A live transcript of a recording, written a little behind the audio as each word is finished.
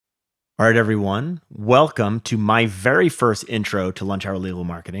All right, everyone. Welcome to my very first intro to Lunch Hour Legal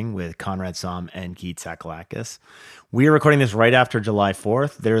Marketing with Conrad, Saam, and Tsakalakis. We are recording this right after July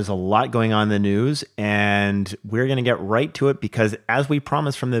 4th. There's a lot going on in the news, and we're going to get right to it because, as we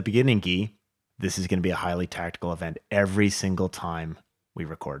promised from the beginning, Guy, this is going to be a highly tactical event every single time we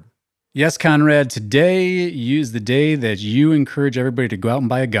record. Yes, Conrad. Today is the day that you encourage everybody to go out and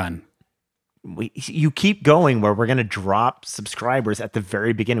buy a gun. You keep going where we're going to drop subscribers at the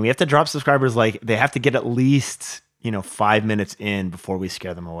very beginning. We have to drop subscribers like they have to get at least, 5 minutes in before we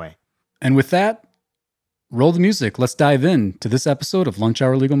scare them away. And with that, roll the music. Let's dive in to this episode of Lunch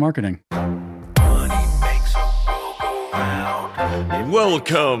Hour Legal Marketing.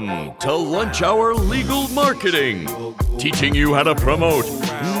 Welcome to Lunch Hour Legal Marketing, teaching you how to promote,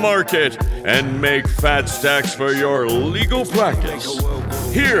 market, and make fat stacks for your legal practice.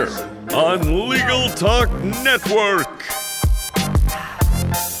 Here on Legal Talk Network.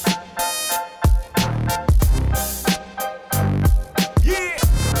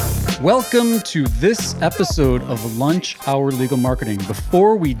 Welcome to this episode of Lunch Hour Legal Marketing.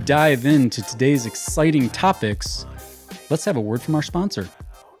 Before we dive into today's exciting topics, let's have a word from our sponsor.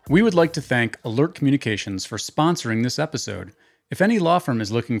 We would like to thank Alert Communications for sponsoring this episode. If any law firm is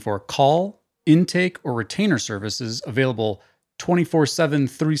looking for call, intake, or retainer services available 24/7,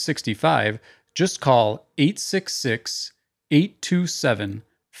 365, just call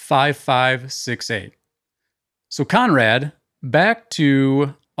 866-827-5568. So Conrad, back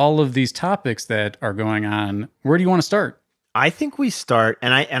to all of these topics that are going on. Where do you want to start? I think we start,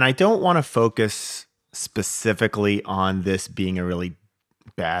 and I don't want to focus specifically on this being a really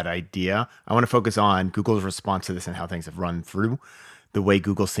bad idea. I want to focus on Google's response to this and how things have run through, the way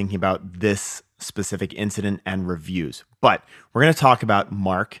Google's thinking about this specific incident and reviews. But we're going to talk about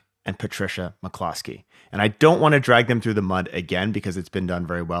Mark and Patricia McCloskey. And I don't want to drag them through the mud again because it's been done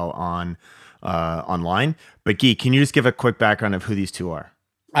very well online. But Guy, can you just give a quick background of who these two are?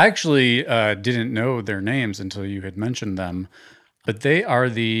 I actually didn't know their names until you had mentioned them, but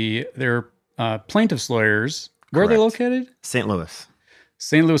they're plaintiffs' lawyers. Where Correct. are they located? St. Louis.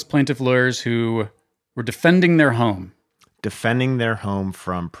 St. Louis plaintiff lawyers who were defending their home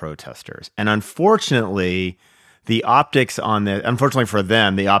From protesters. And unfortunately, unfortunately for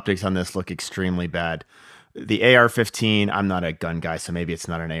them, the optics on this look extremely bad. The AR-15, I'm not a gun guy, so maybe it's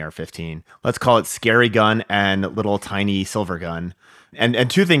not an AR-15. Let's call it scary gun and little tiny silver gun.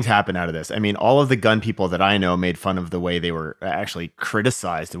 And two things happened out of this. I mean, all of the gun people that I know made fun of the way they were actually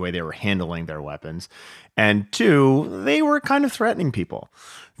criticized, the way they were handling their weapons. And two, they were kind of threatening people.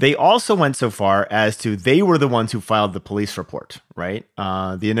 They also went so far as to they were the ones who filed the police report, right?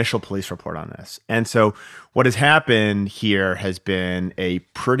 The initial police report on this. And so what has happened here has been a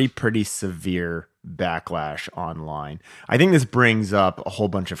pretty severe backlash online. I think this brings up a whole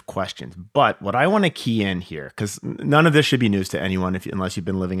bunch of questions. But what I want to key in here, because none of this should be news to anyone unless you've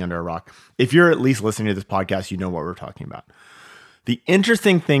been living under a rock. If you're at least listening to this podcast, you know what we're talking about. The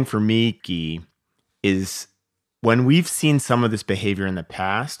interesting thing for me, Guy, is when we've seen some of this behavior in the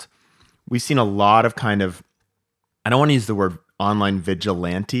past, we've seen a lot of I don't want to use the word online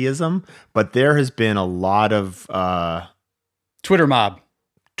vigilantism, but there has been a lot of Twitter mob.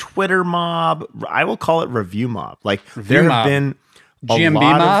 I will call it review mob. Like Review there have mob. been a GMB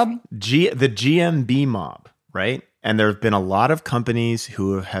lot mob? the GMB mob, right? And there have been a lot of companies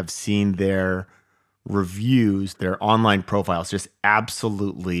who have seen their reviews, their online profiles just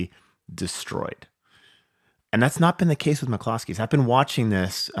absolutely destroyed. And that's not been the case with McCloskey's. I've been watching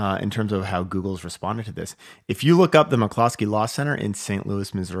this in terms of how Google's responded to this. If you look up the McCloskey Law Center in St.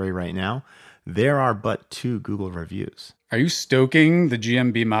 Louis, Missouri right now, there are but 2 Google reviews. Are you stoking the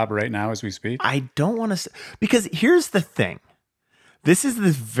GMB mob right now as we speak? I don't want to, because here's the thing. This is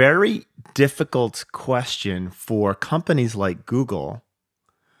this very difficult question for companies like Google.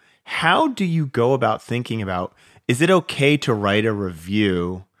 How do you go about thinking about, is it okay to write a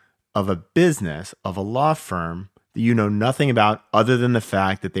review of a business, of a law firm that you know nothing about other than the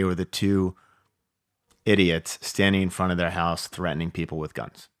fact that they were the 2 idiots standing in front of their house threatening people with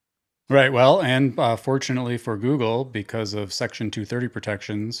guns? Right. Well, and fortunately for Google, because of Section 230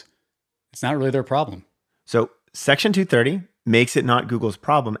 protections, it's not really their problem. So Section 230 makes it not Google's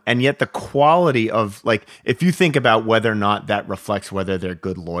problem. And yet the quality of, if you think about whether or not that reflects whether they're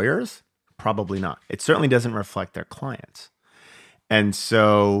good lawyers, probably not. It certainly doesn't reflect their clients. And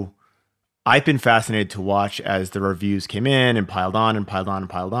so I've been fascinated to watch as the reviews came in and piled on and piled on and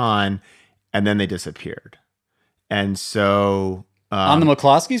piled on, and then they disappeared. And so... on the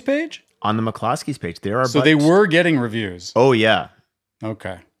McCloskey's page? On the McCloskey's page. There are. So they were getting reviews. Oh, yeah.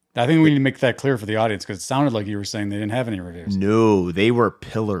 Okay. I think we need to make that clear for the audience because it sounded like you were saying they didn't have any reviews. No, they were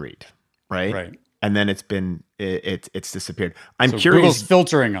pilloried. right? Right. And then it's disappeared. I'm So curious. Google's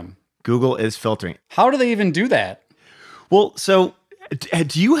filtering them. Google is filtering. How do they even do that? Well, so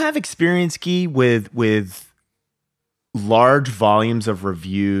do you have experience, Guy, with large volumes of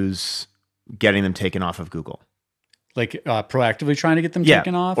reviews getting them taken off of Google? Like proactively trying to get them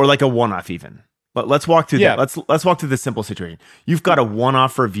taken off? Or like a one-off even. But let's walk through Yeah. that. Let's walk through this simple situation. You've got a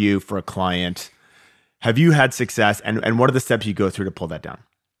one-off review for a client. Have you had success, and what are the steps you go through to pull that down?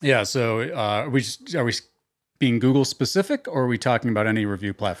 Yeah. So are we being Google specific, or are we talking about any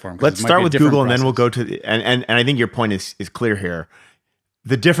review platform? 'Cause Let's it might start be a with different Google, and then we'll process. go to and I think your point is clear here.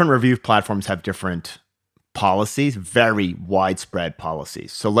 The different review platforms have different policies, very widespread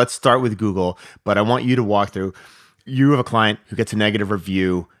policies. So let's start with Google, but I want you to walk through. You have a client who gets a negative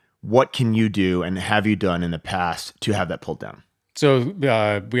review. What can you do, and have you done in the past to have that pulled down? So we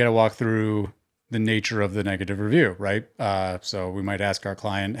got to walk through the nature of the negative review, right? So we might ask our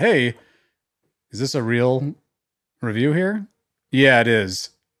client, "Hey, is this a real review here?" Yeah, it is.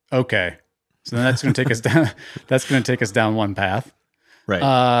 Okay. So then that's going to take us down. That's going to take us down one path. Right.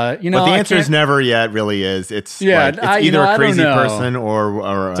 But But the answer is never yet. Really is. It's Yeah, like, it's I either a don't crazy know. person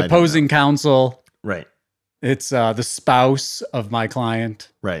or It's I don't opposing counsel. know. Right. It's the spouse of my client.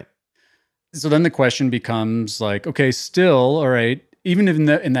 Right. So then the question becomes like, okay, still, all right, even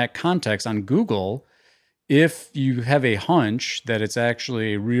in that context on Google, if you have a hunch that it's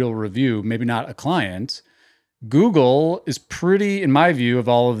actually a real review, maybe not a client, Google is pretty, in my view, of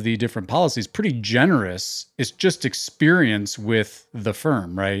all of the different policies, pretty generous. It's just experience with the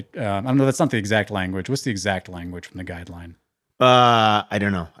firm, right? I don't know. That's not the exact language. What's the exact language from the guideline? I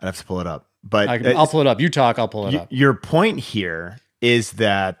don't know. I'd have to pull it up. But I'll pull it up. You talk, I'll pull it up. Your point here is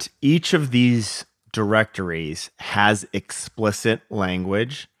that each of these directories has explicit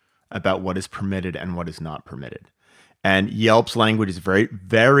language about what is permitted and what is not permitted. And Yelp's language is very,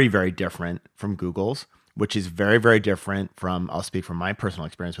 very, very different from Google's, which is very, very different from, I'll speak from my personal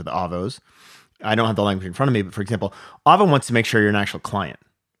experience with Avo's. I don't have the language in front of me, but for example, Avo wants to make sure you're an actual client,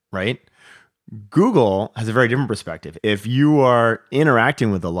 right? Google has a very different perspective. If you are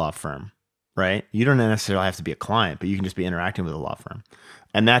interacting with a law firm, right, you don't necessarily have to be a client, but you can just be interacting with a law firm.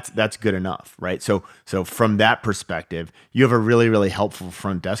 And that's good enough, right? So from that perspective, you have a really, really helpful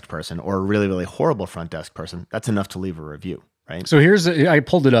front desk person or a really, really horrible front desk person. That's enough to leave a review, right? So I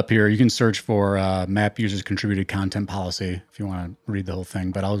pulled it up here. You can search for MAP users contributed content policy if you want to read the whole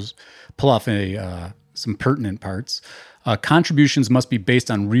thing, but I'll just pull off some pertinent parts. Contributions must be based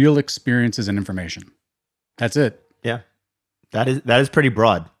on real experiences and information. That's it. Yeah. That is pretty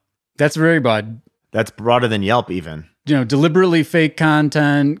broad. That's very broad. That's broader than Yelp even. Deliberately fake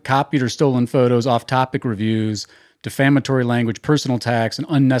content, copied or stolen photos, off-topic reviews, defamatory language, personal attacks, and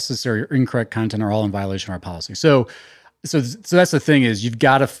unnecessary or incorrect content are all in violation of our policy. So that's the thing is you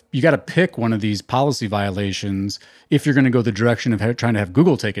got to pick one of these policy violations if you're going to go the direction of trying to have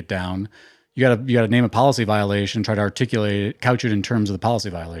Google take it down. You got to name a policy violation, try to articulate it, couch it in terms of the policy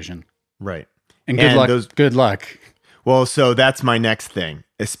violation. Right. And good luck. Well, so that's my next thing,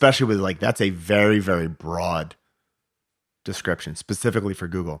 especially with that's a very, very broad description specifically for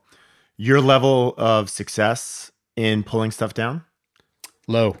Google. Your level of success in pulling stuff down?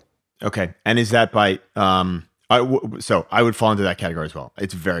 Low. Okay. And is that by, so I would fall into that category as well.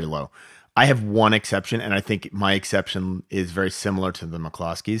 It's very low. I have one exception, and I think my exception is very similar to the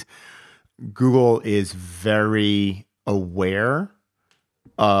McCloskeys. Google is very aware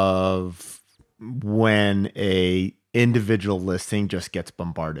of when a individual listing just gets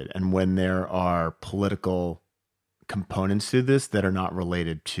bombarded and when there are political components to this that are not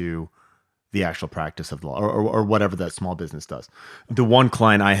related to the actual practice of law or whatever that small business does. The one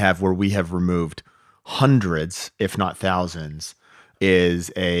client I have where we have removed hundreds, if not thousands,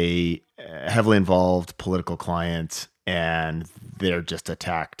 is a heavily involved political client, and they're just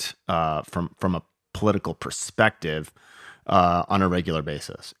attacked from a political perspective on a regular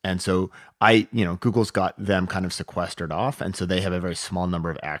basis. And so Google's got them kind of sequestered off. And so they have a very small number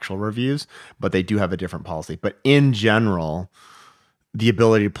of actual reviews, but they do have a different policy. But in general, the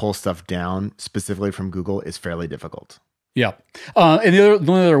ability to pull stuff down specifically from Google is fairly difficult. Yeah. And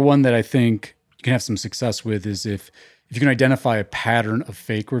the other one that I think you can have some success with is if you can identify a pattern of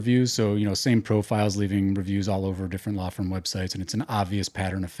fake reviews. So, same profiles leaving reviews all over different law firm websites, and it's an obvious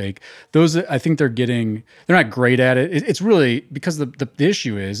pattern of fake. Those, I think they're not great at it. It's really because the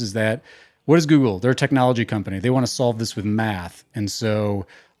issue is that what is Google? They're a technology company. They want to solve this with math. And so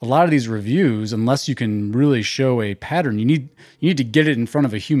a lot of these reviews, unless you can really show a pattern, you need to get it in front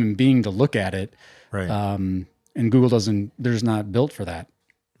of a human being to look at it. Right. And Google they're just not built for that.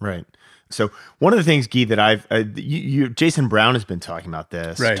 Right. So one of the things, Guy, that Jason Brown has been talking about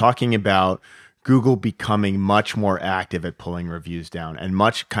this, Right. talking about Google becoming much more active at pulling reviews down and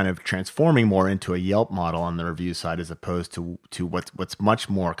much kind of transforming more into a Yelp model on the review side as opposed to what's much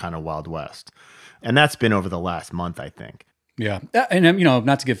more kind of Wild West. And that's been over the last month, I think. Yeah. And,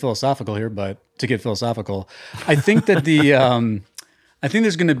 not to get philosophical here, but to get philosophical, I think that I think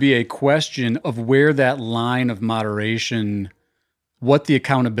there's going to be a question of where that line of moderation, what the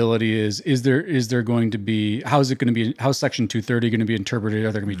accountability is. Is there going to be, how's Section 230 going to be interpreted?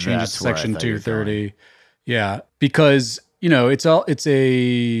 Are there going to be changes to Section 230? Yeah. Because,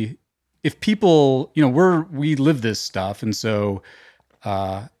 if people, we live this stuff. And so,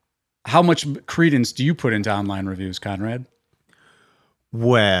 how much credence do you put into online reviews, Conrad?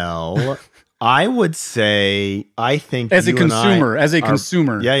 Well, I would say, I think as a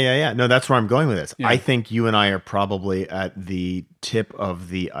consumer. Yeah. No, that's where I'm going with this. Yeah. I think you and I are probably at the tip of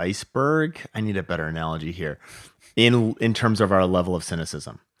the iceberg. I need a better analogy here in terms of our level of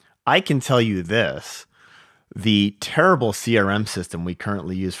cynicism. I can tell you this, the terrible CRM system we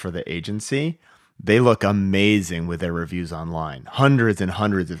currently use for the agency, they look amazing with their reviews online, hundreds and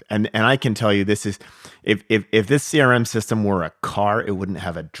hundreds of, and I can tell you this is, if this CRM system were a car, it wouldn't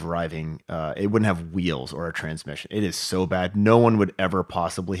have it wouldn't have wheels or a transmission. It is so bad. No one would ever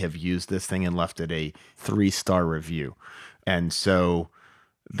possibly have used this thing and left it a 3-star review. And so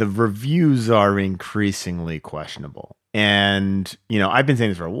the reviews are increasingly questionable. And, I've been saying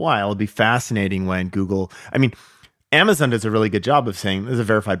this for a while. It'll be fascinating when Google, Amazon does a really good job of saying there's a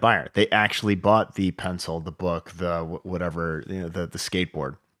verified buyer. They actually bought the pencil, the book, the whatever, the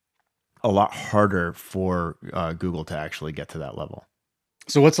skateboard. A lot harder for Google to actually get to that level.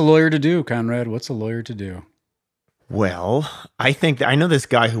 So what's a lawyer to do, Conrad? What's a lawyer to do? Well, I know this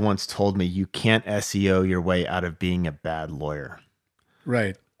guy who once told me you can't SEO your way out of being a bad lawyer.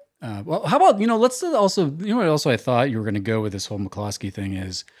 Right. Well, how about, let's also, what also I thought you were going to go with this whole McCloskey thing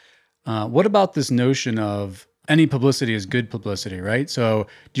is, what about this notion of any publicity is good publicity, right? So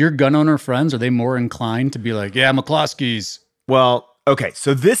do your gun owner friends, are they more inclined to be like, yeah, McCloskey's? Well, okay.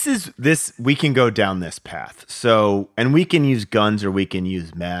 So we can go down this path. So, and we can use guns or we can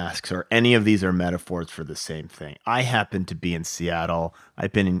use masks or any of these are metaphors for the same thing. I happen to be in Seattle.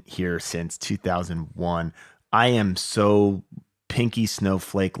 I've been in here since 2001. I am so pinky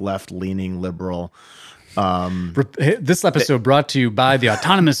snowflake, left-leaning liberal. This episode brought to you by the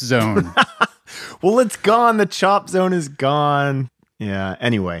Autonomous Zone. Well, it's gone. The chop zone is gone. Yeah.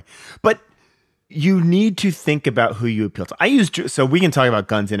 Anyway, but you need to think about who you appeal to. So we can talk about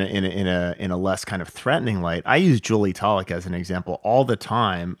guns in a less kind of threatening light. I use Julie Tollick as an example all the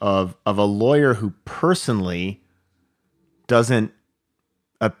time of a lawyer who personally doesn't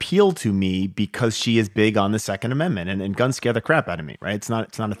appeal to me because she is big on the Second Amendment and guns scare the crap out of me. Right? It's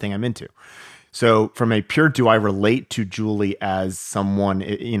not a thing I'm into. So from a pure, do I relate to Julie as someone,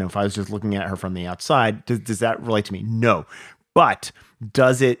 if I was just looking at her from the outside, does that relate to me? No. But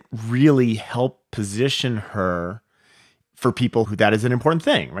does it really help position her for people who that is an important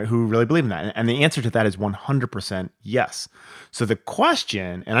thing, right? Who really believe in that? And the answer to that is 100% yes. So the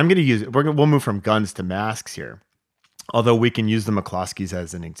question, and I'm going to we'll move from guns to masks here, although we can use the McCloskeys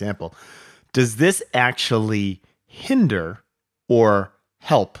as an example. Does this actually hinder or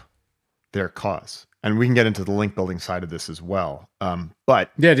help their cause? And we can get into the link building side of this as well.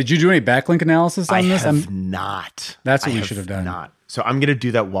 But yeah, did you do any backlink analysis on this? I have not. That's what we should have done. Not. So I'm going to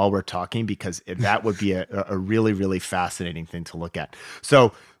do that while we're talking because that would be a really, really fascinating thing to look at.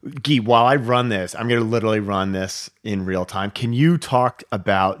 So Guy, while I run this, I'm going to literally run this in real time. Can you talk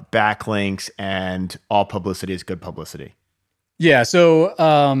about backlinks and all publicity is good publicity? Yeah. So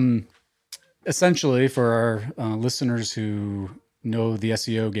essentially for our listeners who know the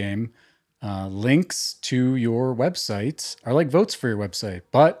SEO game, links to your website are like votes for your website,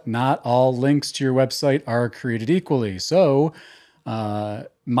 but not all links to your website are created equally. So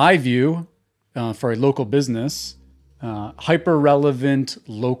my view for a local business, hyper relevant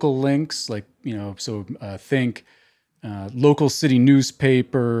local links, like, think local city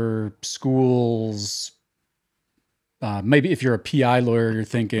newspaper, schools, maybe if you're a PI lawyer, you're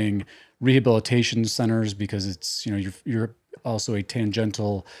thinking rehabilitation centers because it's, you're also a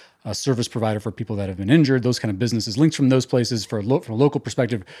tangential service provider for people that have been injured, those kind of businesses. Links from those places from a local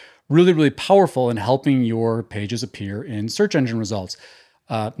perspective, really, really powerful in helping your pages appear in search engine results.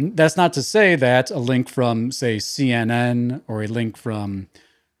 That's not to say that a link from, say, CNN or a link from,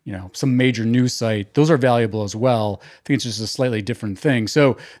 some major news site, those are valuable as well. I think it's just a slightly different thing.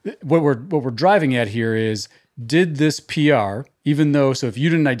 So what we're driving at here is, did this PR, even though, so if you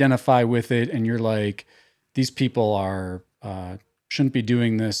didn't identify with it and you're like, these people are shouldn't be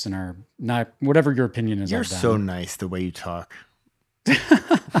doing this and are not, whatever your opinion is. You're so nice the way you talk.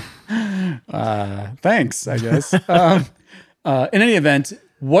 Thanks, I guess. In any event,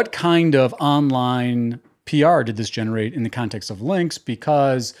 what kind of online PR did this generate in the context of links?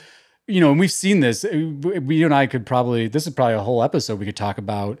 Because, and we've seen this. You and I could probably, this is probably a whole episode we could talk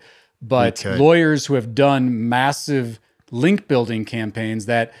about, but lawyers who have done massive link building campaigns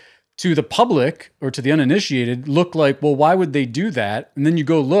that to the public or to the uninitiated look like, well, why would they do that? And then you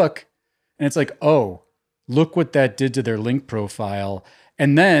go look and it's like, oh, look what that did to their link profile.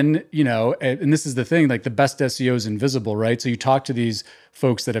 And then, and this is the thing, like the best SEO is invisible, right? So you talk to these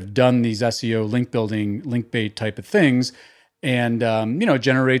folks that have done these SEO link building, link bait type of things, and, it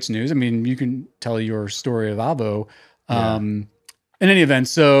generates news. I mean, you can tell your story of Avo. In any event,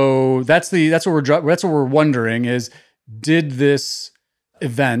 so that's what we're wondering is, did this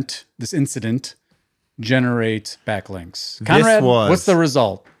event, this incident, generate backlinks? Conrad, what's the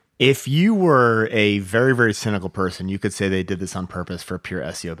result? If you were a very, very cynical person, you could say they did this on purpose for pure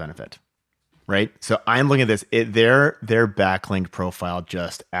SEO benefit, right? So I'm looking at this. Their backlink profile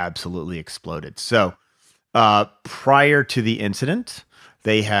just absolutely exploded. So prior to the incident,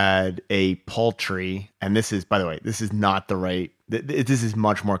 they had a paltry, and this is, by the way, this is not the right, this is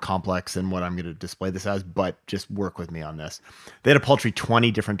much more complex than what I'm going to display this as, but just work with me on this. They had a paltry 20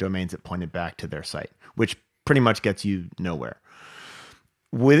 different domains that pointed back to their site, which pretty much gets you nowhere.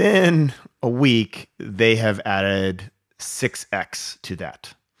 Within a week, they have added 6x to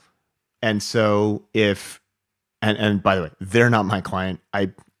that. And so and by the way, they're not my client.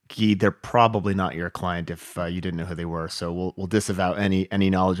 They're probably not your client if you didn't know who they were. So we'll disavow any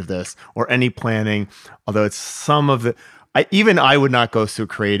knowledge of this or any planning, although it's some of the, I would not go so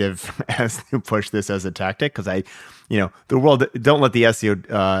creative as to push this as a tactic because the world, don't let the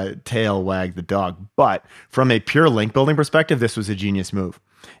SEO tail wag the dog. But from a pure link building perspective, this was a genius move.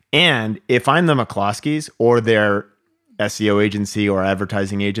 And if I'm the McCloskeys or their SEO agency or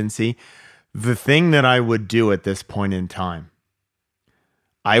advertising agency, the thing that I would do at this point in time,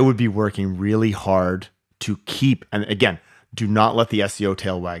 I would be working really hard to keep, and again, do not let the SEO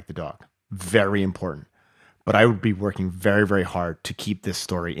tail wag the dog. Very important. But I would be working very, very hard to keep this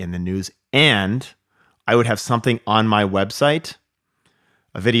story in the news. And I would have something on my website,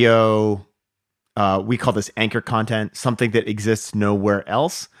 a video, we call this anchor content, something that exists nowhere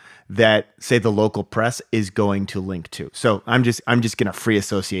else that, say, the local press is going to link to. So I'm just going to free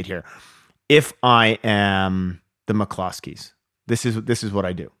associate here. If I am the McCloskeys, this is what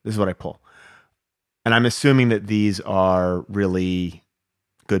I do. This is what I pull. And I'm assuming that these are really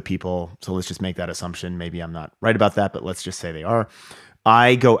good people. So let's just make that assumption. Maybe I'm not right about that, but let's just say they are.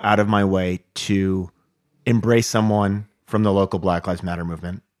 I go out of my way to embrace someone from the local Black Lives Matter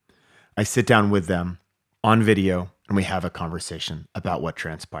movement. I sit down with them on video and we have a conversation about what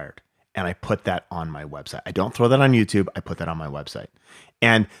transpired. And I put that on my website. I don't throw that on YouTube. I put that on my website.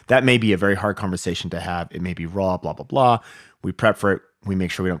 And that may be a very hard conversation to have. It may be raw, blah, blah, blah. We prep for it. We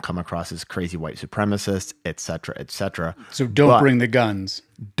make sure we don't come across as crazy white supremacists, et cetera, et cetera. So don't bring the guns.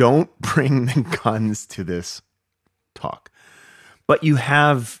 Don't bring the guns to this talk. But you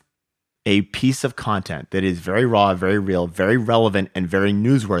have a piece of content that is very raw, very real, very relevant, and very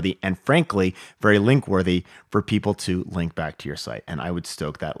newsworthy, and frankly, very link-worthy for people to link back to your site. And I would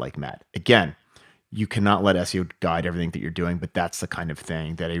stoke that like mad. Again, you cannot let SEO guide everything that you're doing, but that's the kind of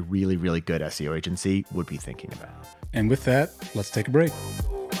thing that a really, really good SEO agency would be thinking about. And with that, let's take a break.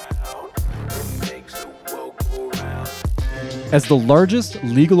 As the largest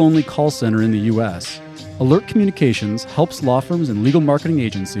legal-only call center in the U.S., Alert Communications helps law firms and legal marketing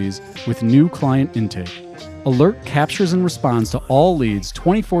agencies with new client intake. Alert captures and responds to all leads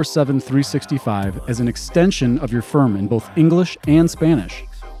 24/7, 365 as an extension of your firm in both English and Spanish.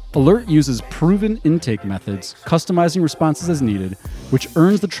 Alert uses proven intake methods, customizing responses as needed, which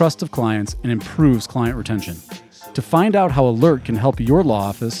earns the trust of clients and improves client retention. To find out how Alert can help your law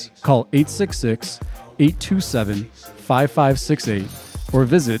office, call 866-827-5568 or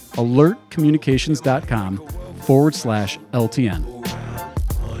visit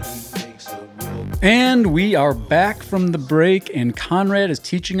alertcommunications.com/LTN. And we are back from the break, and Conrad is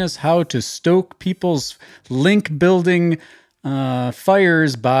teaching us how to stoke people's link building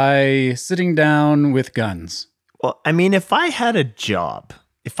fires by sitting down with guns. Well, I mean, if I had a job,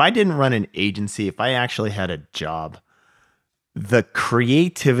 if I didn't run an agency, if I actually had a job, the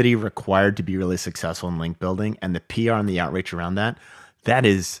creativity required to be really successful in link building and the PR and the outreach around that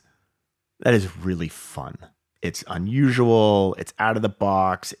is really fun. It's unusual. It's out of the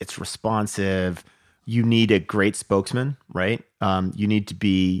box. It's responsive. You need a great spokesman, right? You need to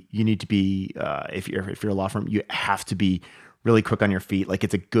be if you're a law firm, you have to be really quick on your feet. Like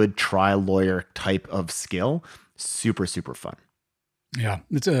it's a good trial lawyer type of skill. Super, super fun. Yeah,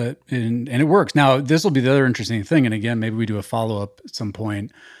 and it works. Now, this will be the other interesting thing. And again, maybe we do a follow-up at some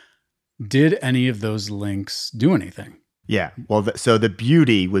point. Did any of those links do anything? Yeah. Well, so the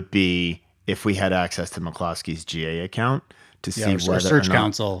beauty would be if we had access to McCloskey's GA account to see whether Search or not,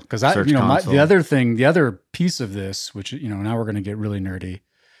 Console. Because the other piece of this, which, now we're going to get really nerdy,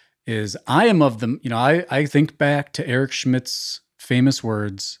 is I am of the, I think back to Eric Schmidt's famous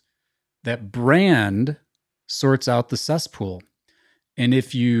words that brand sorts out the cesspool. And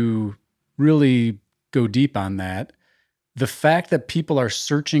if you really go deep on that, the fact that people are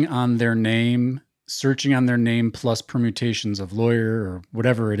searching on their name plus permutations of lawyer or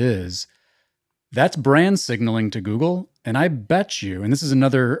whatever it is, that's brand signaling to Google. And I bet you, and this is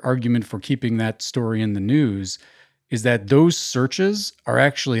another argument for keeping that story in the news, is that those searches are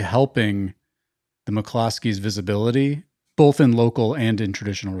actually helping the McCloskey's visibility, both in local and in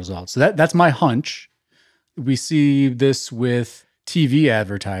traditional results. So that's my hunch. We see this with TV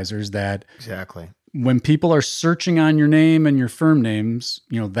advertisers that exactly when people are searching on your name and your firm names,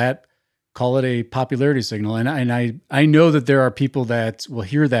 that call it a popularity signal. And I know that there are people that will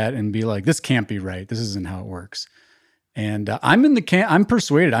hear that and be like, this can't be right. This isn't how it works. And I'm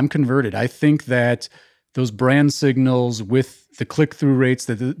persuaded, I'm converted. I think that those brand signals with the click-through rates,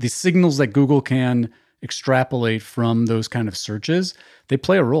 that the signals that Google can extrapolate from those kind of searches, they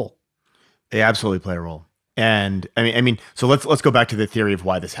play a role. They absolutely play a role. And I mean, so let's go back to the theory of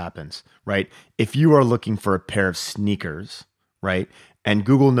why this happens, right? If you are looking for a pair of sneakers, right, and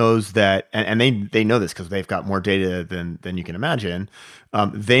Google knows that, and they know this because they've got more data than you can imagine.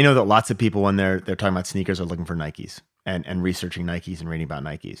 They know that lots of people when they're talking about sneakers are looking for Nikes and researching Nikes and reading about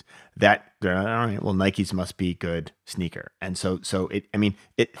Nikes. That they're all right, well, Nikes must be good sneaker, and so it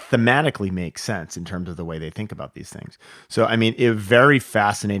thematically makes sense in terms of the way they think about these things. So I mean, a very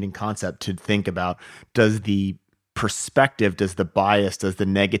fascinating concept to think about. Does the perspective, does the bias, does the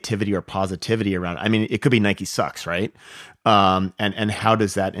negativity or positivity around, I mean, it could be Nike sucks, right? And how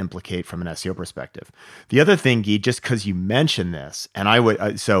does that implicate from an SEO perspective? The other thing, Guy, just because you mentioned this, and I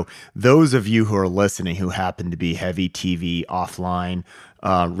would, so those of you who are listening who happen to be heavy TV, offline,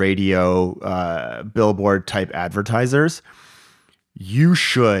 radio, billboard type advertisers, you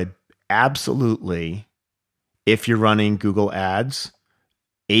should absolutely, if you're running Google ads,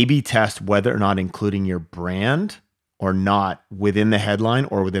 A/B test whether or not including your brand or not within the headline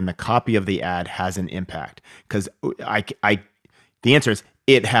or within the copy of the ad has an impact. Because the answer is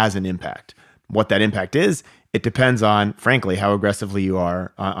it has an impact. What that impact is, it depends on, frankly, how aggressively you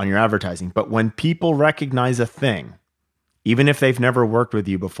are on your advertising. But when people recognize a thing, even if they've never worked with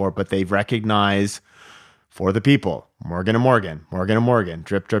you before, but they recognize for the people, Morgan & Morgan,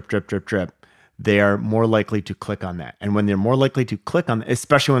 drip, drip, drip, drip, drip, they are more likely to click on that. And when they're more likely to click on,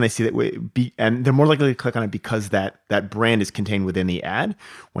 especially when they see that, and they're more likely to click on it because that brand is contained within the ad.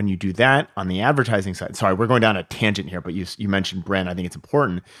 When you do that on the advertising side, sorry, we're going down a tangent here, but you mentioned brand. I think it's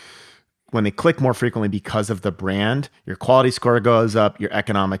important. When they click more frequently because of the brand, your quality score goes up, your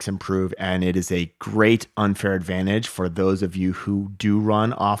economics improve, and it is a great unfair advantage for those of you who do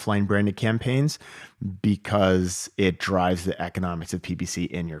run offline branded campaigns because it drives the economics of PPC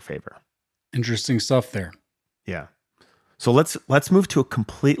in your favor. Interesting stuff there. Yeah. So let's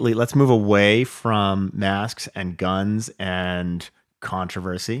move away from masks and guns and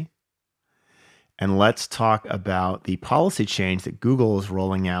controversy. And let's talk about the policy change that Google is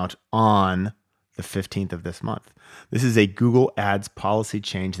rolling out on the 15th of this month. This is a Google Ads policy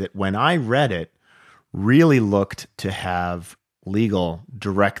change that when I read it, really looked to have legal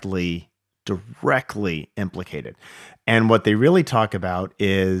directly implicated. And what they really talk about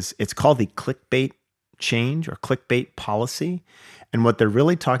is, it's called the Clickbait change or Clickbait policy. And what they're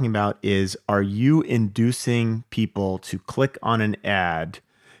really talking about is, are you inducing people to click on an ad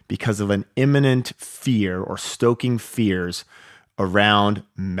because of an imminent fear or stoking fears around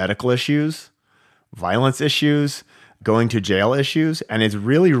medical issues, violence issues, going to jail issues? And it's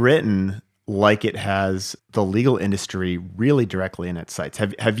really written like it has the legal industry really directly in its sights.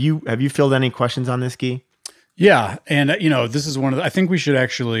 Have you filled any questions on this, Guy? Yeah, and this is one of I think we should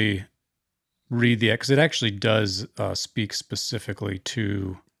actually read because it actually does speak specifically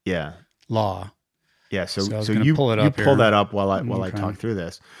to law. Yeah, so you pull that up while I talk through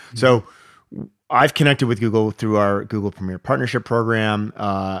this. So I've connected with Google through our Google Premier Partnership Program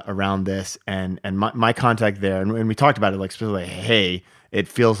around this, and my contact there, and we talked about it like specifically, hey, it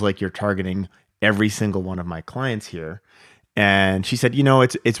feels like you're targeting every single one of my clients here. And she said,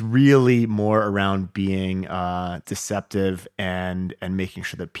 it's really more around being deceptive and making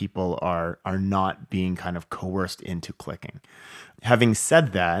sure that people are not being kind of coerced into clicking. Having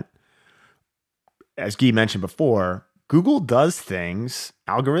said that, as Guy mentioned before, Google does things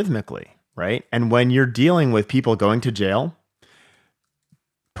algorithmically, right? And when you're dealing with people going to jail,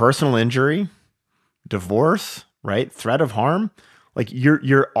 personal injury, divorce, right? Threat of harm, like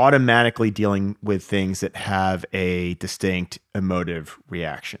you're automatically dealing with things that have a distinct emotive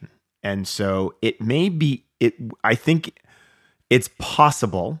reaction. And so I think it's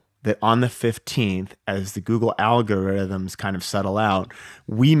possible that on the 15th, as the Google algorithms kind of settle out,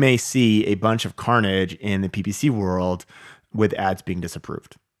 we may see a bunch of carnage in the PPC world with ads being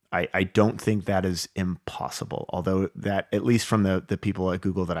disapproved. I don't think that is impossible, although that, at least from the people at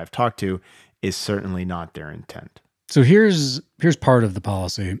Google that I've talked to, is certainly not their intent. So here's part of the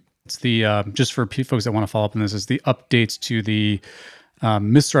policy. It's the just for folks that want to follow up on this, is the updates to the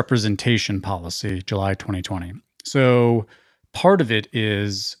misrepresentation policy, July 2020. So part of it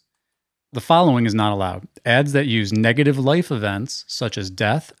is the following is not allowed: ads that use negative life events such as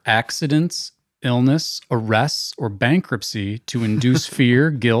death, accidents, illness, arrests, or bankruptcy to induce fear,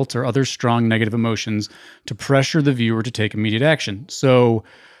 guilt, or other strong negative emotions to pressure the viewer to take immediate action. So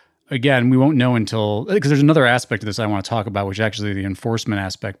again, we won't know until, because there's another aspect of this I want to talk about, which is actually the enforcement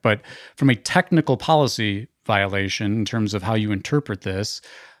aspect. But from a technical policy violation, in terms of how you interpret this,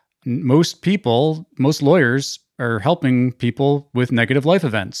 most lawyers are helping people with negative life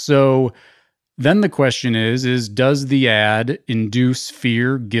events. So then the question is does the ad induce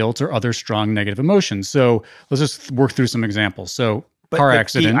fear, guilt, or other strong negative emotions? So let's just work through some examples. So car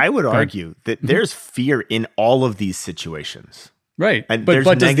accident. I would argue that there's fear in all of these situations. Right. And but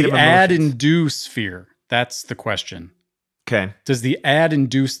does the ad emotions. induce fear? That's the question. Okay. Does the ad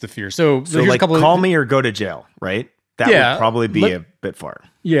induce the fear? So here's like a couple call me or go to jail, right? That would probably be a bit far.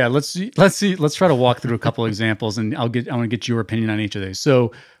 Yeah, let's try to walk through a couple examples, and I want to get your opinion on each of these.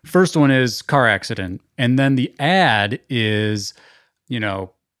 So first one is car accident, and then the ad is, don't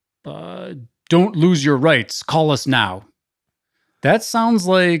lose your rights, call us now. That sounds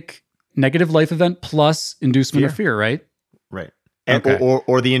like negative life event plus inducement of fear, right? Right. And, okay.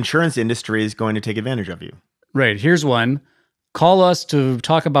 or the insurance industry is going to take advantage of you. Right. Here's one. Call us to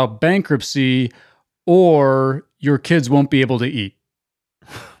talk about bankruptcy, or your kids won't be able to eat.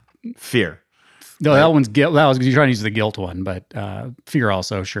 Fear. No, right? That one's guilt. That was because you're trying to use the guilt one, but fear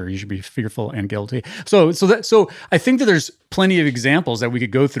also, sure, you should be fearful and guilty. So I think that there's plenty of examples that we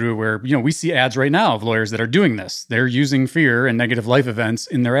could go through where, we see ads right now of lawyers that are doing this. They're using fear and negative life events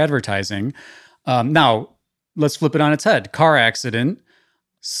in their advertising. Now, let's flip it on its head. Car accident.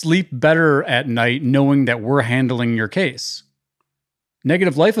 Sleep better at night knowing that we're handling your case.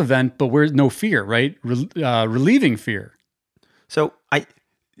 Negative life event, but we're no fear, right? Relieving fear. So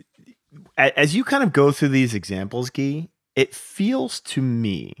as you kind of go through these examples, Guy, it feels to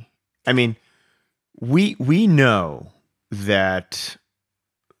me, I mean, we know that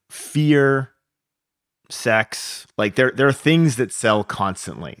fear, sex, like there are things that sell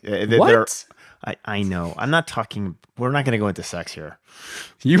constantly. What? I know. I'm not talking. We're not going to go into sex here.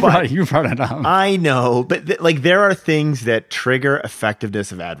 You brought it up. I know, but there are things that trigger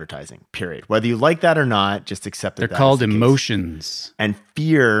effectiveness of advertising. Period. Whether you like that or not, just accept that. They're called emotions, and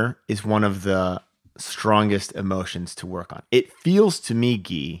fear is one of the strongest emotions to work on. It feels to me,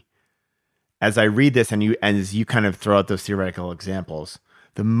 Guy, as I read this, and as you kind of throw out those theoretical examples,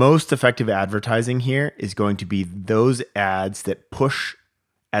 the most effective advertising here is going to be those ads that push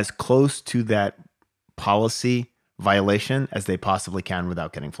as close to that policy violation as they possibly can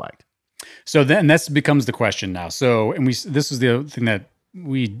without getting flagged. So then that becomes the question now. So, and this is the thing that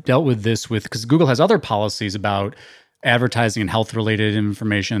we dealt with because Google has other policies about advertising and health related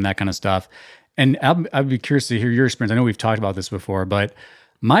information and that kind of stuff. And I'd be curious to hear your experience. I know we've talked about this before, but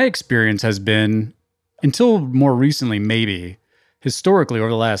my experience has been, until more recently, maybe historically over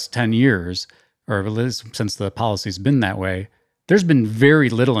the last 10 years, or since the policy's been that way, there's been very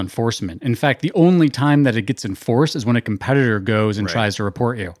little enforcement. In fact, the only time that it gets enforced is when a competitor goes and tries to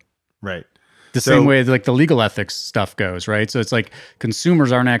report you. Right. The same way like the legal ethics stuff goes, right? So it's like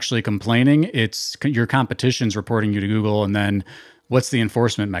consumers aren't actually complaining. It's your competition's reporting you to Google. And then what's the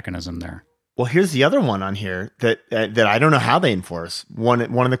enforcement mechanism there? Well, here's the other one on here that I don't know how they enforce. One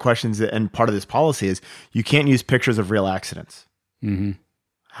of the questions and part of this policy is you can't use pictures of real accidents. Mm-hmm.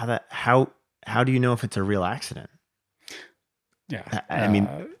 How do you know if it's a real accident? Yeah. I mean,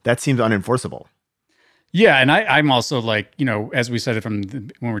 that seems unenforceable. Yeah. And I'm also like, as we said it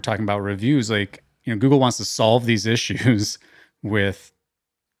when we're talking about reviews, like, Google wants to solve these issues with,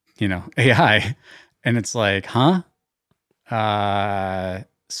 AI. And it's like, huh?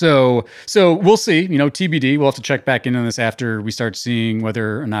 So we'll see, TBD. We'll have to check back in on this after we start seeing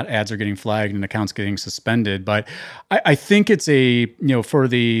whether or not ads are getting flagged and accounts getting suspended. But I think it's for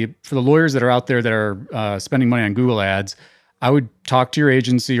the lawyers that are out there that are spending money on Google ads, I would talk to your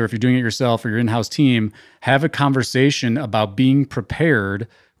agency, or if you're doing it yourself or your in-house team, have a conversation about being prepared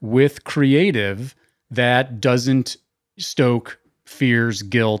with creative that doesn't stoke fears,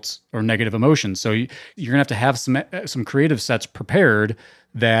 guilt, or negative emotions. So you're gonna have some creative sets prepared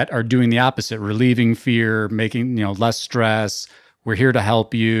that are doing the opposite, relieving fear, making less stress. We're here to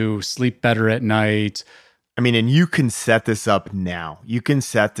help you sleep better at night. I mean, and you can set this up now. You can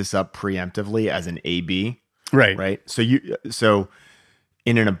set this up preemptively as an A/B. Right. So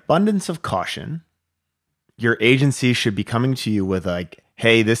in an abundance of caution, your agency should be coming to you with like,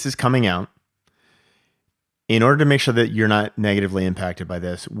 hey, this is coming out. In order to make sure that you're not negatively impacted by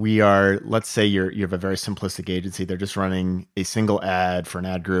this, let's say you have a very simplistic agency. They're just running a single ad for an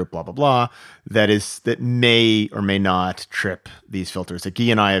ad group, blah, blah, blah, that may or may not trip these filters. Like Guy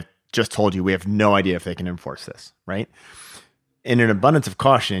and I have just told you, we have no idea if they can enforce this, right? In an abundance of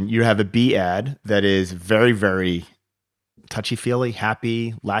caution, you have a B ad that is very, very touchy-feely,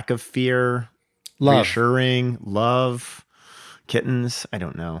 happy, lack of fear, reassuring, love, kittens. I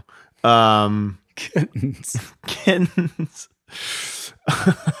don't know. Kittens.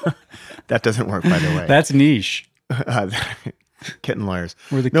 That doesn't work, by the way. That's niche. Kitten lawyers.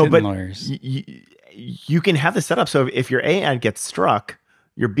 We're the kitten lawyers. You can have this set up so if your A ad gets struck,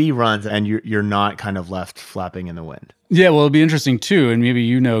 your B runs and you're not kind of left flapping in the wind. Yeah, well, it'll be interesting too, and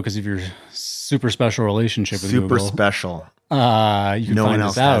maybe because of your super special relationship with Google. Super special. You can no find one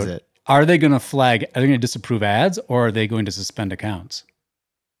else this out. has it. Are they going to flag? Are they going to disapprove ads, or are they going to suspend accounts?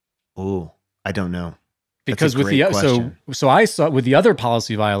 Oh, I don't know. Because with the so I saw with the other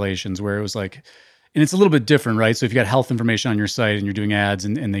policy violations where it was like, and it's a little bit different, right? So if you got health information on your site and you're doing ads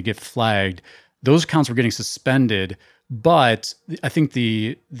and they get flagged, those accounts were getting suspended. But I think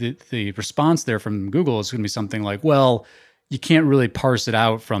the response there from Google is going to be something like, well, you can't really parse it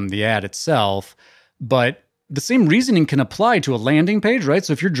out from the ad itself, but the same reasoning can apply to a landing page, right?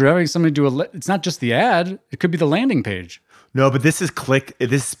 So if you're driving somebody to it's not just the ad, it could be the landing page. No, but this is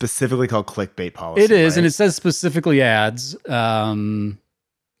specifically called clickbait policy. It is, right? and it says specifically ads. We'll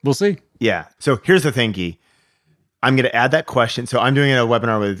see. Yeah. So here's the thing, Guy. I'm going to add that question. So I'm doing a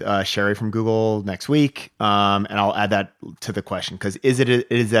webinar with Sherry from Google next week, and I'll add that to the question because is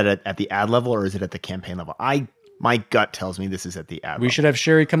that at the ad level or is it at the campaign level? My gut tells me this is at the ad level. We should have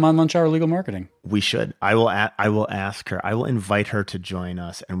Sherry come on Lunch Hour Legal Marketing. We should. I will ask her. I will invite her to join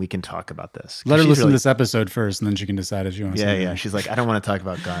us, and we can talk about this. Let her listen to this episode first, and then she can decide if she wants. Yeah. She's like, I don't want to talk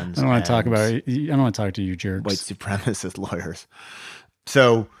about guns. I don't want to talk to you, jerks. White supremacist lawyers.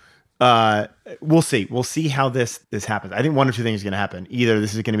 So. We'll see. We'll see how this happens. I think one or two things are going to happen. Either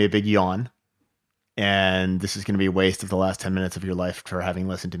this is going to be a big yawn, and this is going to be a waste of the last 10 minutes of your life for having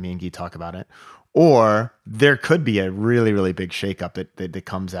listened to me and Guy talk about it, or there could be a really, really big shakeup that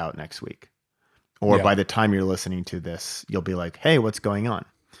comes out next week, or by the time you're listening to this, you'll be like, "Hey, what's going on?"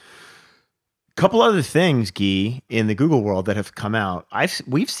 Couple other things, Guy, in the Google world that have come out.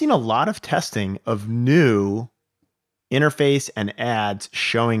 We've seen a lot of testing of new interface and ads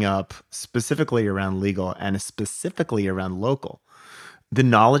showing up specifically around legal and specifically around local. The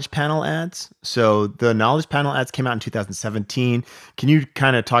knowledge panel ads. So the knowledge panel ads came out in 2017. Can you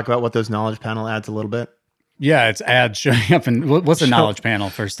kind of talk about what those knowledge panel ads a little bit? Yeah, it's ads showing up. And what's a knowledge panel,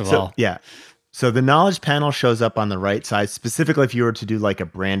 first of all? Yeah. So the knowledge panel shows up on the right side, specifically if you were to do like a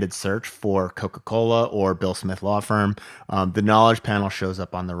branded search for Coca-Cola or Bill Smith Law Firm. The knowledge panel shows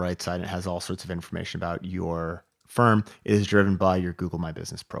up on the right side and it has all sorts of information about your firm. It is driven by your Google My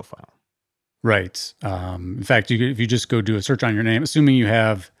Business profile. Right. In fact, if you just go do a search on your name, assuming you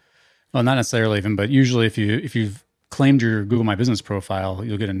have, well, not necessarily even, but usually if you've claimed your Google My Business profile,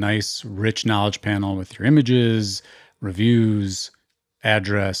 you'll get a nice, rich knowledge panel with your images, reviews,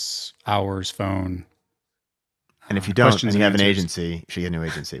 address, hours, phone. And if you don't, and you have an agency, you should get a new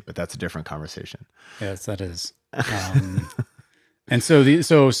agency, but that's a different conversation. Yes, that is. And so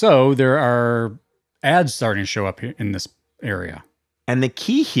there are ads starting to show up here in this area. And the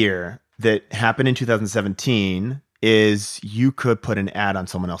key here that happened in 2017 is you could put an ad on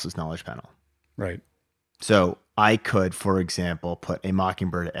someone else's knowledge panel. Right. So I could, for example, put a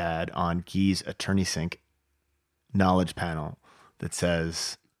Mockingbird ad on Guy's Attorney Sync knowledge panel that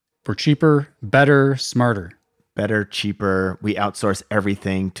says, "We're cheaper, better, smarter." Better, cheaper. We outsource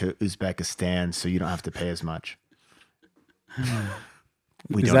everything to Uzbekistan so you don't have to pay as much.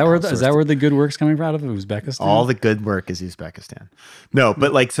 We Is don't that where outsource the good work's coming out of Uzbekistan? all the good work is Uzbekistan. No,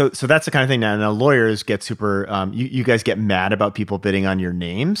 but like so that's the kind of thing now lawyers get super you guys get mad about people bidding on your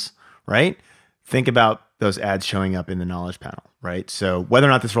names, right? Think about those ads showing up in the knowledge panel, right? So whether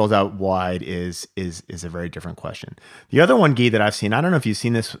or not this rolls out wide is a very different question. The other one, Guy, that I've seen, I don't know if you've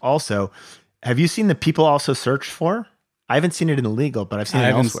seen this also. Have you seen the people also search for? I haven't seen it in the legal, but I've seen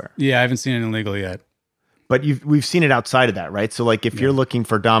it elsewhere. Yeah, I haven't seen it in legal yet. But we've seen it outside of that, right? So like if you're looking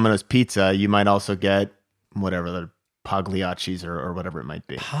for Domino's Pizza, you might also get whatever the Pagliacci's or whatever it might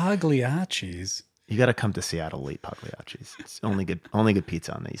be. Pagliacci's. You got to come to Seattle to eat Pagliacci's. It's only good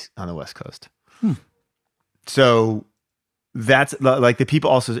pizza on the West Coast. So that's like the people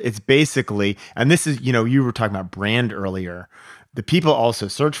also, it's basically, and this is, you were talking about brand earlier. The people also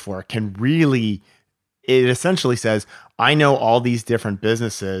search for can really, it essentially says, I know all these different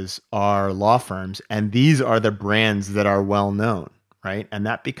businesses are law firms, and these are the brands that are well known, right? And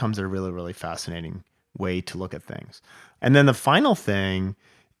that becomes a really, really fascinating way to look at things. And then the final thing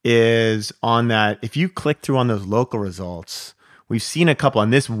is on that, if you click through on those local results, we've seen a couple,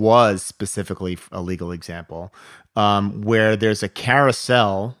 and this was specifically a legal example, where there's a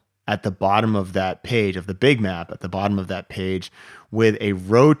carousel at the bottom of that page, of the big map at the bottom of that page, with a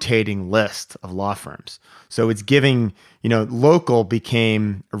rotating list of law firms. So it's giving, local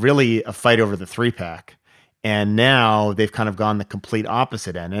became really a fight over the 3-pack. And now they've kind of gone the complete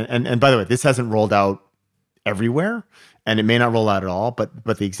opposite end. And by the way, this hasn't rolled out everywhere, and it may not roll out at all, but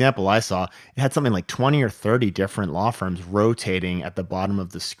the example I saw, it had something like 20 or 30 different law firms rotating at the bottom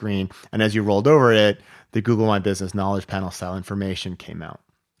of the screen. And as you rolled over it, the Google My Business Knowledge Panel style information came out.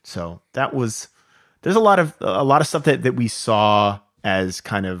 So there's a lot of stuff that we saw as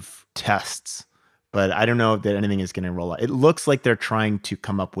kind of tests, but I don't know that anything is going to roll out. It looks like they're trying to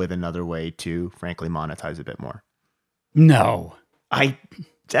come up with another way to, frankly, monetize a bit more. No. I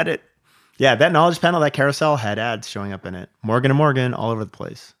said it. Yeah, that knowledge panel, that carousel had ads showing up in it. Morgan & Morgan, all over the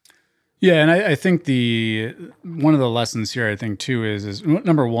place. Yeah, and I think one of the lessons here, I think too, is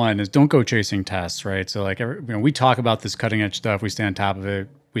number one is don't go chasing tests, right? So like we talk about this cutting edge stuff, we stay on top of it,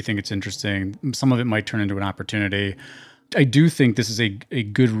 we think it's interesting. Some of it might turn into an opportunity. I do think this is a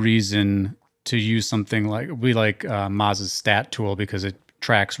good reason to use something like Moz's stat tool, because it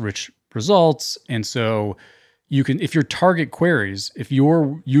tracks rich results, and so you can, if your target queries, if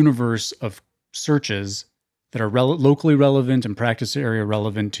your universe of searches that are locally relevant and practice area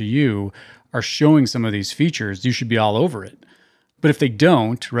relevant to you are showing some of these features, you should be all over it. But if they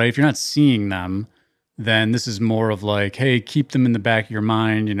don't, right, if you're not seeing them, then this is more of like, hey, keep them in the back of your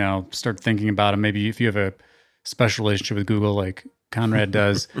mind, start thinking about them. Maybe if you have a special relationship with Google, like Conrad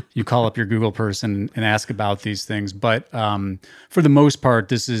does, you call up your Google person and ask about these things. But for the most part,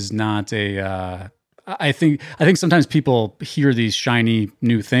 this is not I think sometimes people hear these shiny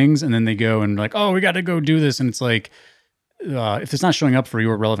new things and then they go and like, oh, we got to go do this. And it's like, if it's not showing up for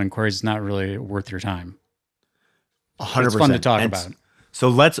your relevant queries, it's not really worth your time. 100%. It's fun to talk about. So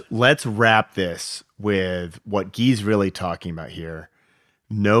let's wrap this with what Guy's really talking about here.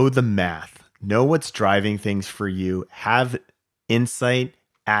 Know the math. Know what's driving things for you. Have insight,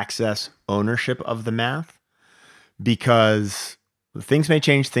 access, ownership of the math, because things may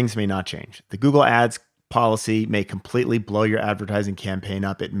change, things may not change. The Google Ads policy may completely blow your advertising campaign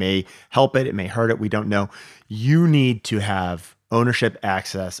up. It may help it. It may hurt it. We don't know. You need to have ownership,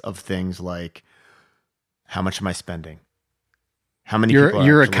 access of things like, how much am I spending? How many people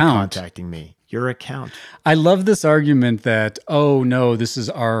are actually contacting me? Your account. I love this argument that, oh no, this is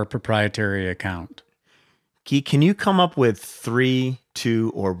our proprietary account. Guy, can you come up with 3,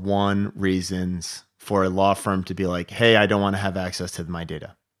 2, or 1 reasons for a law firm to be like, hey, I don't want to have access to my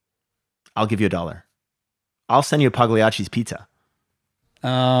data? I'll give you $1. I'll send you a Pagliacci's pizza.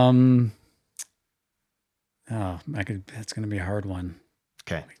 That's going to be a hard one.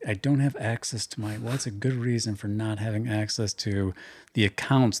 Okay. I don't have access to what's a good reason for not having access to the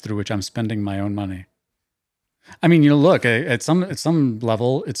accounts through which I'm spending my own money? I mean, look, at some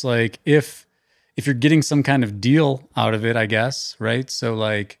level, it's like if you're getting some kind of deal out of it, I guess, right? So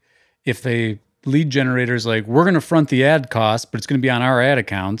like if they lead generators like, we're going to front the ad cost, but it's going to be on our ad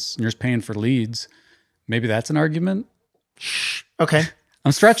accounts and you're just paying for leads, maybe that's an argument. Okay.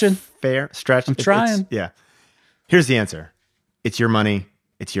 I'm stretching. Fair stretch. I'm trying. Yeah. Here's the answer. It's your money.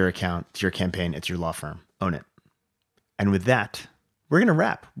 It's your account. It's your campaign. It's your law firm. Own it. And with that, we're going to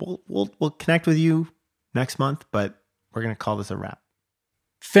wrap. We'll connect with you next month, but we're going to call this a wrap.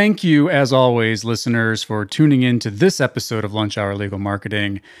 Thank you, as always, listeners, for tuning in to this episode of Lunch Hour Legal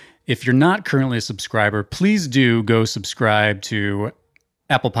Marketing. If you're not currently a subscriber, please do go subscribe to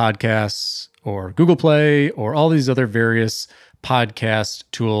Apple Podcasts or Google Play or all these other various podcast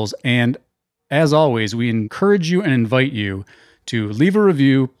tools. And as always, we encourage you and invite you to leave a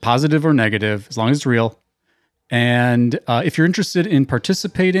review, positive or negative, as long as it's real. And if you're interested in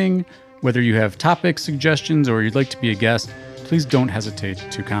participating, whether you have topic suggestions or you'd like to be a guest, please don't hesitate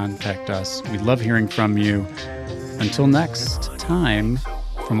to contact us. We love hearing from you. Until next time,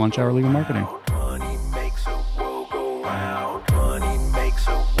 from Lunch Hour Legal Marketing.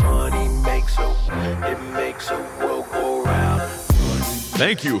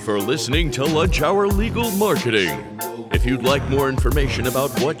 Thank you for listening to Lunch Hour Legal Marketing. If you'd like more information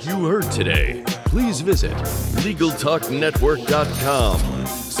about what you heard today, please visit LegalTalkNetwork.com.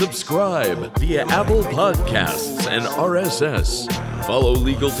 Subscribe via Apple Podcasts and RSS. Follow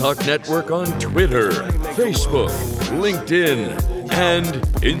Legal Talk Network on Twitter, Facebook, LinkedIn, and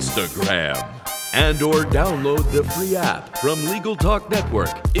Instagram. And or download the free app from Legal Talk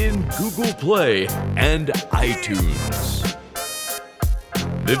Network in Google Play and iTunes.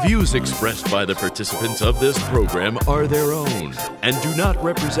 The views expressed by the participants of this program are their own and do not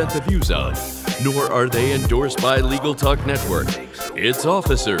represent the views of, nor are they endorsed by Legal Talk Network, its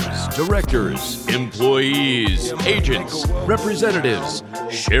officers, directors, employees, agents, representatives,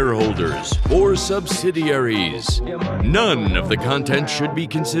 shareholders, or subsidiaries. None of the content should be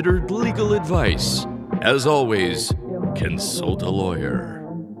considered legal advice. As always, consult a lawyer.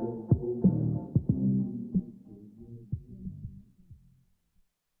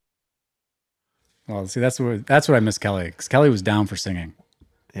 Well, see, that's what I miss Kelly, because Kelly was down for singing.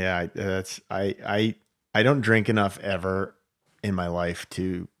 Yeah, I don't drink enough ever in my life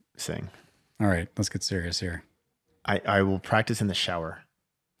to sing. All right, let's get serious here. I will practice in the shower.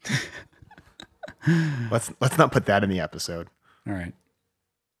 Let's not put that in the episode. All right.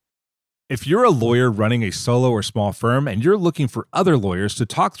 If you're a lawyer running a solo or small firm and you're looking for other lawyers to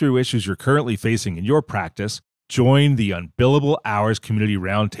talk through issues you're currently facing in your practice, join the Unbillable Hours Community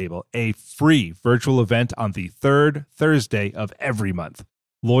Roundtable, a free virtual event on the third Thursday of every month.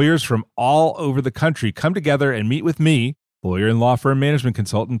 Lawyers from all over the country come together and meet with me, lawyer and law firm management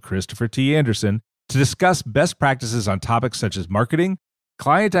consultant Christopher T. Anderson, to discuss best practices on topics such as marketing,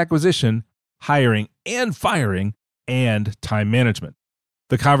 client acquisition, hiring and firing, and time management.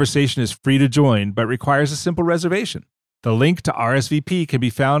 The conversation is free to join, but requires a simple reservation. The link to RSVP can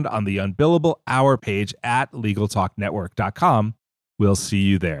be found on the Unbillable Hour page at LegalTalkNetwork.com. We'll see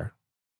you there.